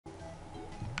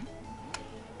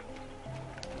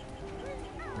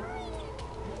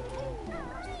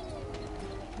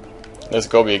There's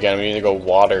Gobi again. We need to go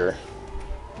water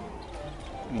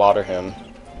him.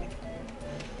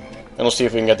 And we'll see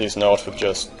if we can get these notes with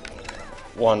just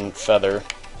one feather.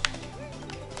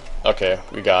 Okay,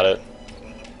 we got it.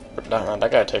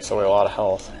 That guy takes away a lot of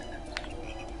health.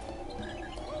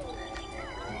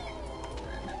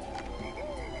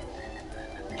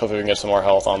 Hopefully we can get some more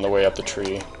health on the way up the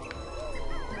tree.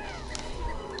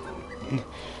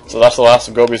 So that's the last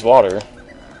of Gobi's water.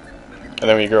 And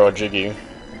then we grow a Jiggy.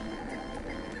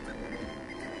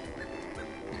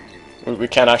 We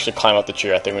can't actually climb up the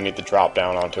tree. I think we need to drop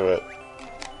down onto it.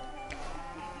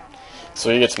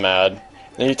 So he gets mad.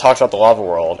 Then he talks about the lava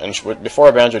world. And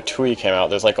before Banjo Kazooie came out,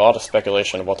 there's like a lot of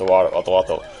speculation of what the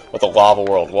lava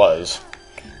world was.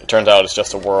 It turns out it's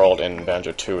just a world in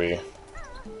Banjo Kazooie.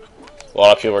 A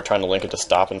lot of people are trying to link it to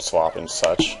Stop and Swap and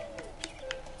such.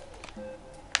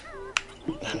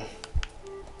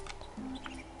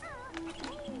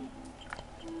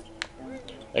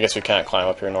 I guess we can't climb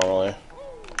up here normally.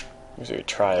 Maybe we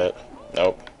try it.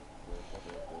 Nope.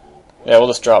 Yeah, we'll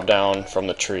just drop down from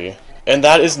the tree. And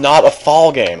that is not a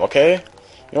fall game, okay?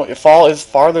 You know, fall is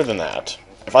farther than that.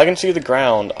 If I can see the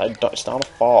ground, it's not a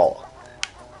fall.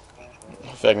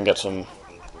 Hopefully I can get some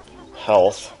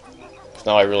health. Because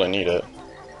now I really need it.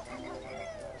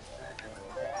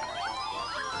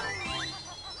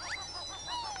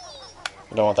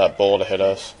 I don't want that bull to hit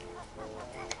us.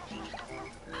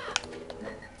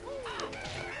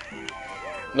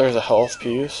 There's a health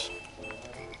piece.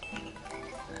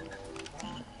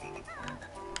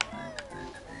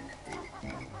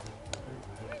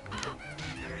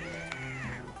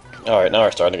 Alright, now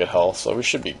we're starting to get health, so we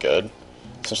should be good.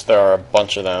 Since there are a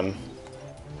bunch of them.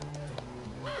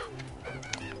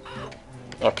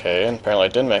 Okay, and apparently I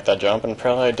didn't make that jump, and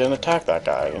apparently I didn't attack that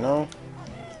guy, you know?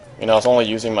 You know, I was only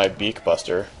using my Beak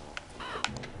Buster.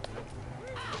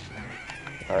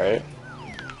 Alright.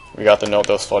 We got the note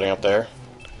that was floating up there.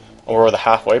 And we're at the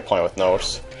halfway point with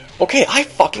notes. Okay, I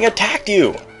fucking attacked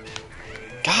you!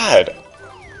 God!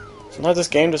 Sometimes this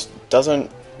game just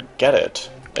doesn't get it.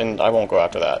 And I won't go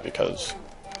after that because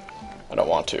I don't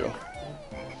want to.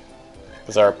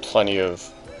 Because there are plenty of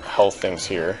health things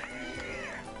here.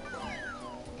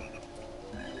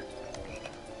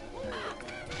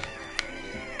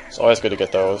 It's always good to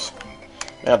get those.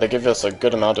 Yeah, they give us a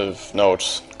good amount of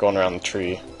notes going around the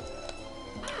tree.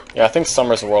 Yeah, I think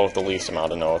Summer's the world with the least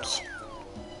amount of notes.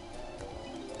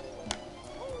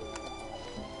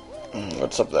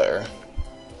 What's up there?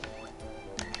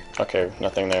 Okay,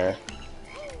 nothing there.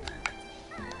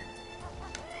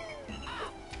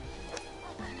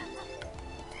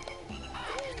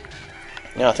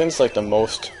 Yeah, I think it's like the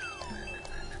most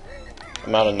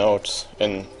amount of notes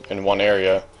in one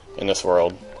area in this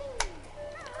world.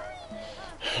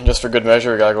 Just for good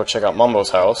measure, we gotta go check out Mumbo's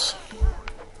house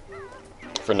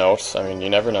for notes. I mean, you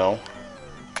never know.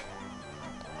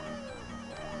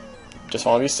 Just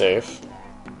want to be safe.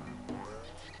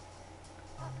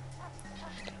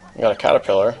 We got a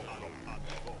caterpillar.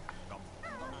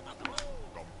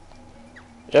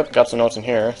 Yep, got some notes in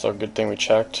here, so good thing we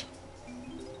checked.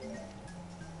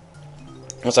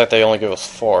 Looks like they only give us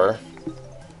 4.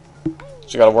 So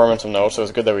we got a worm and some notes, so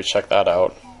it's good that we checked that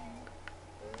out.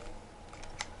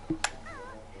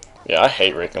 Yeah, I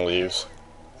hate raking leaves.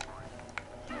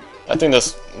 I think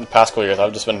the past couple years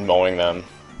I've just been mowing them.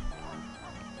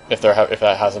 If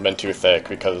that hasn't been too thick,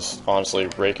 because honestly,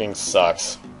 raking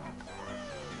sucks.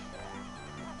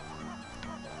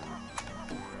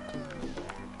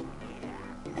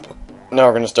 Now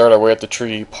we're going to start our way up the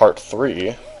tree, part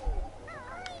 3.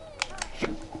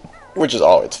 Which is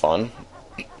always fun.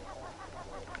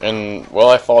 And will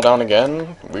I fall down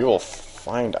again? We will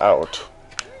find out.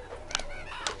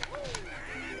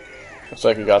 Looks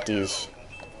like we got these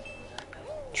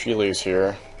tree leaves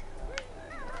here.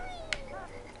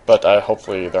 But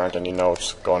hopefully there aren't any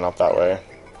notes going up that way.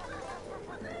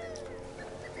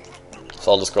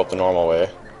 So I'll just go up the normal way.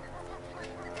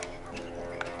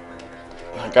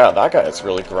 God, that guy is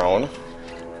really grown.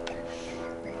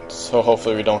 So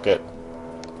hopefully we don't get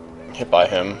hit by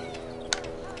him.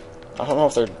 I don't know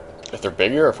if they're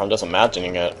bigger or if I'm just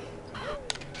imagining it.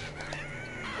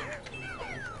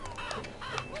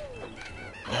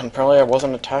 And apparently I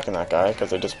wasn't attacking that guy because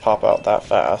they just pop out that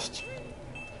fast.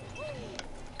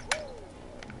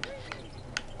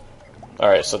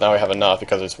 Alright, so now we have enough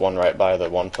because there's one right by the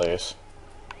one place.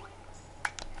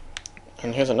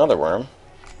 And here's another worm.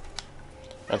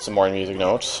 And some more music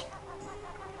notes.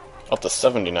 Up to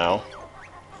 70 now.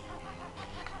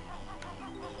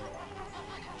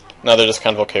 Now they're just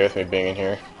kind of okay with me being in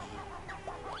here.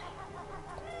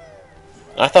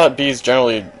 I thought bees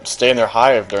generally stay in their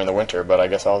hive during the winter, but I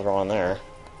guess I was wrong there.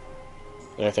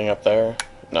 Anything up there?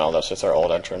 No, that's just our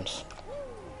old entrance.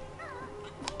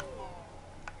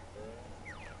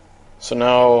 So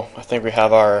now I think we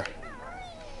have our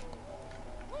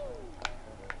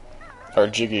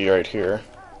Jiggy right here.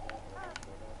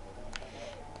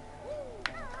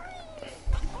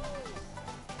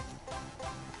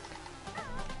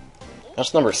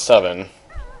 That's number 7.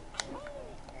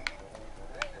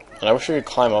 And I wish we could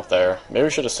climb up there. Maybe we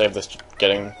should have saved this,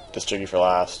 getting this Jiggy for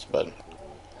last, but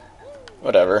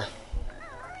whatever.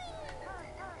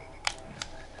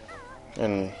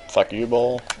 And fuck you,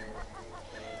 Bull.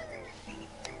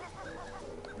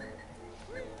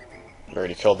 We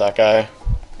already killed that guy.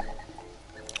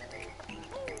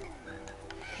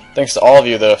 Thanks to all of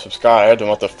you that have subscribed. I'm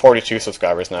up to 42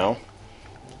 subscribers now.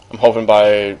 I'm hoping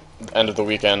by the end of the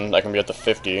weekend I can be at the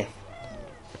 50,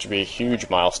 which would be a huge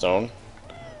milestone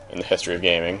in the history of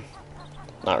gaming.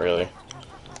 Not really.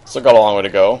 Still got a long way to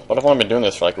go, but I've only been doing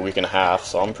this for like a week and a half,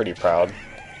 so I'm pretty proud.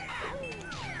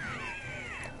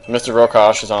 Mr.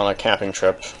 Rokosh is on a camping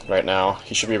trip right now.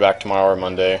 He should be back tomorrow or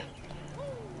Monday,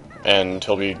 and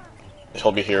he'll be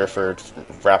here for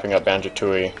wrapping up Banjo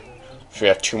Kazooie. So we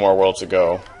have 2 more worlds to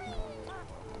go.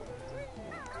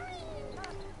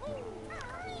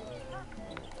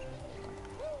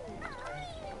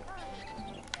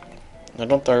 I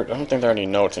don't think there are any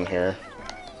notes in here.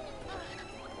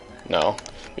 No.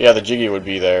 Yeah, the Jiggy would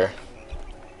be there.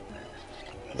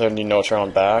 Are there any notes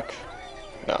around back?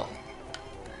 No.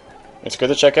 It's good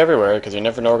to check everywhere, because you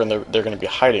never know when they're going to be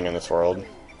hiding in this world.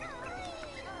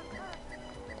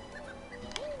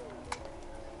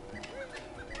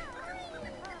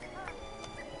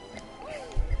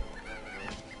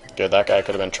 Good, that guy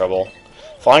could have been trouble.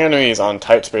 Flying enemies on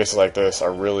tight spaces like this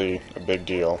are really a big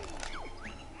deal.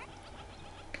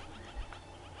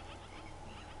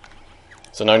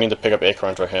 So now I need to pick up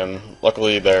acorns for him.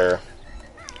 Luckily, they're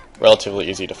relatively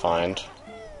easy to find.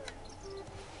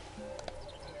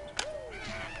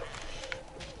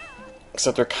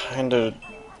 Except they're kind of...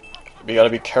 we gotta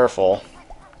be careful.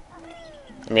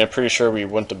 I mean, I'm pretty sure we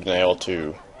wouldn't have been able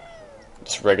to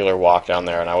just regular walk down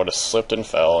there, and I would have slipped and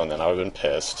fell, and then I would have been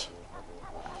pissed.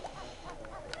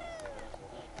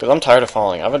 Because I'm tired of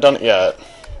falling. I haven't done it yet,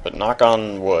 but knock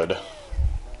on wood.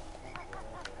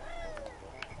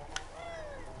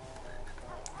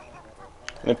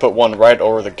 They put one right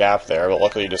over the gap there, but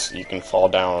luckily you can fall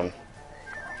down.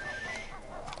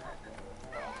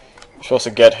 You're supposed to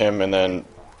get him, and then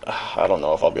I don't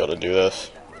know if I'll be able to do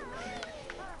this.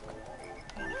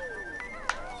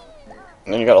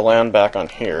 And then you gotta land back on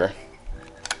here,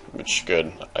 which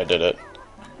good, I did it.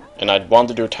 And I wanted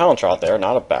to do a talent trot there,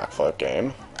 not a backflip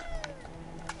game.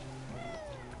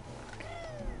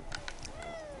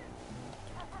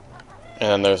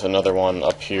 And there's another one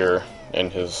up here in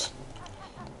his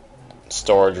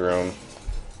storage room.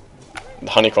 The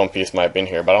honeycomb piece might have been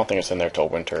here, but I don't think it's in there till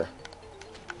winter.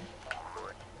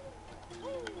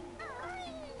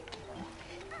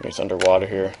 Maybe it's underwater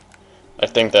here. I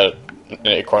think that an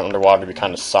acorn underwater would be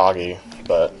kind of soggy,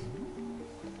 but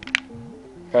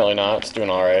apparently not. It's doing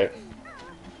alright.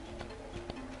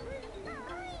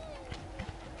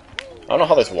 I don't know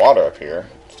how there's water up here.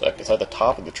 It's at the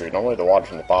top of the tree. Normally the water's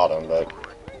from the bottom, but...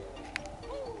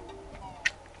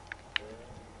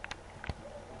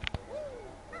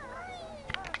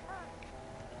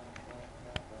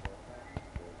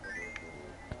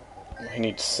 he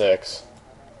needs 6.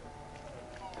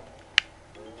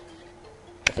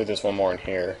 Hopefully there's one more in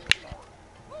here.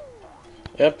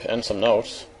 Yep, and some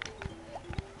notes.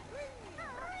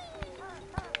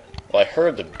 Well, I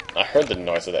heard the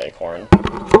noise of the acorn.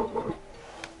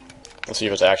 Let's see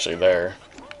if it's actually there.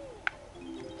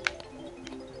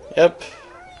 Yep.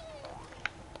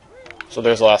 So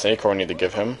there's the last acorn we need to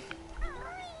give him.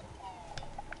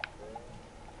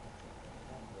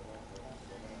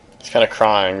 He's kind of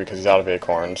crying because he's out of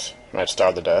acorns. He might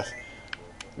starve to death.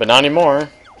 But not anymore,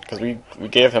 because we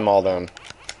gave him all them.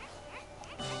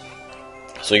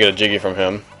 So you get a Jiggy from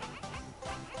him.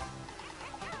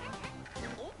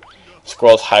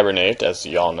 Squirrels hibernate, as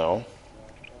y'all know.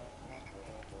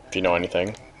 If you know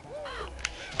anything.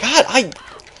 God,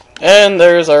 and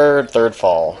there's our 3rd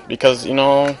fall. Because, you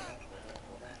know,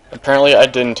 apparently I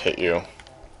didn't hit you.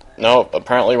 No,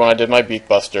 apparently when I did my Beak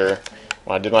Buster,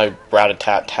 when I did my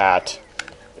rat-a-tat-tat,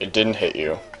 it didn't hit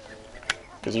you.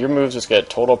 Because your moves just get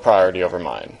total priority over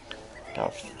mine. Now,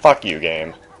 fuck you,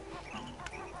 game.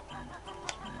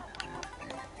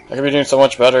 I could be doing so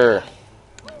much better.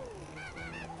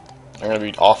 I'm gonna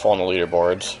be awful on the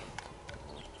leaderboards.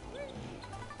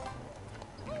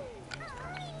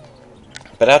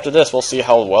 But after this, we'll see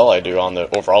how well I do on the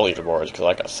overall leaderboards,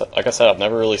 because like I said, I've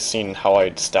never really seen how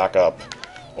I stack up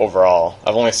overall.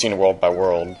 I've only seen world by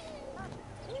world.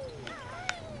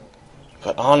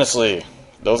 But honestly,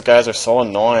 those guys are so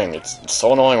annoying. It's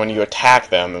so annoying when you attack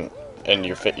them and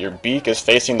your beak is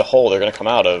facing the hole they're going to come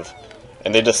out of,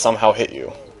 and they just somehow hit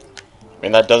you. I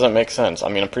mean, that doesn't make sense. I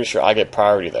mean, I'm pretty sure I get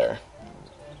priority there.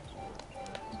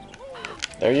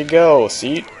 There you go,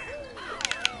 see?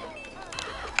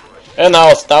 And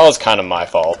that was kind of my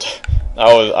fault.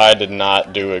 I did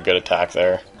not do a good attack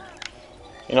there.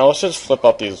 You know, let's just flip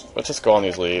up these. Let's just go on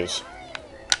these leaves.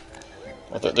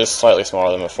 They're slightly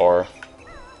smaller than before.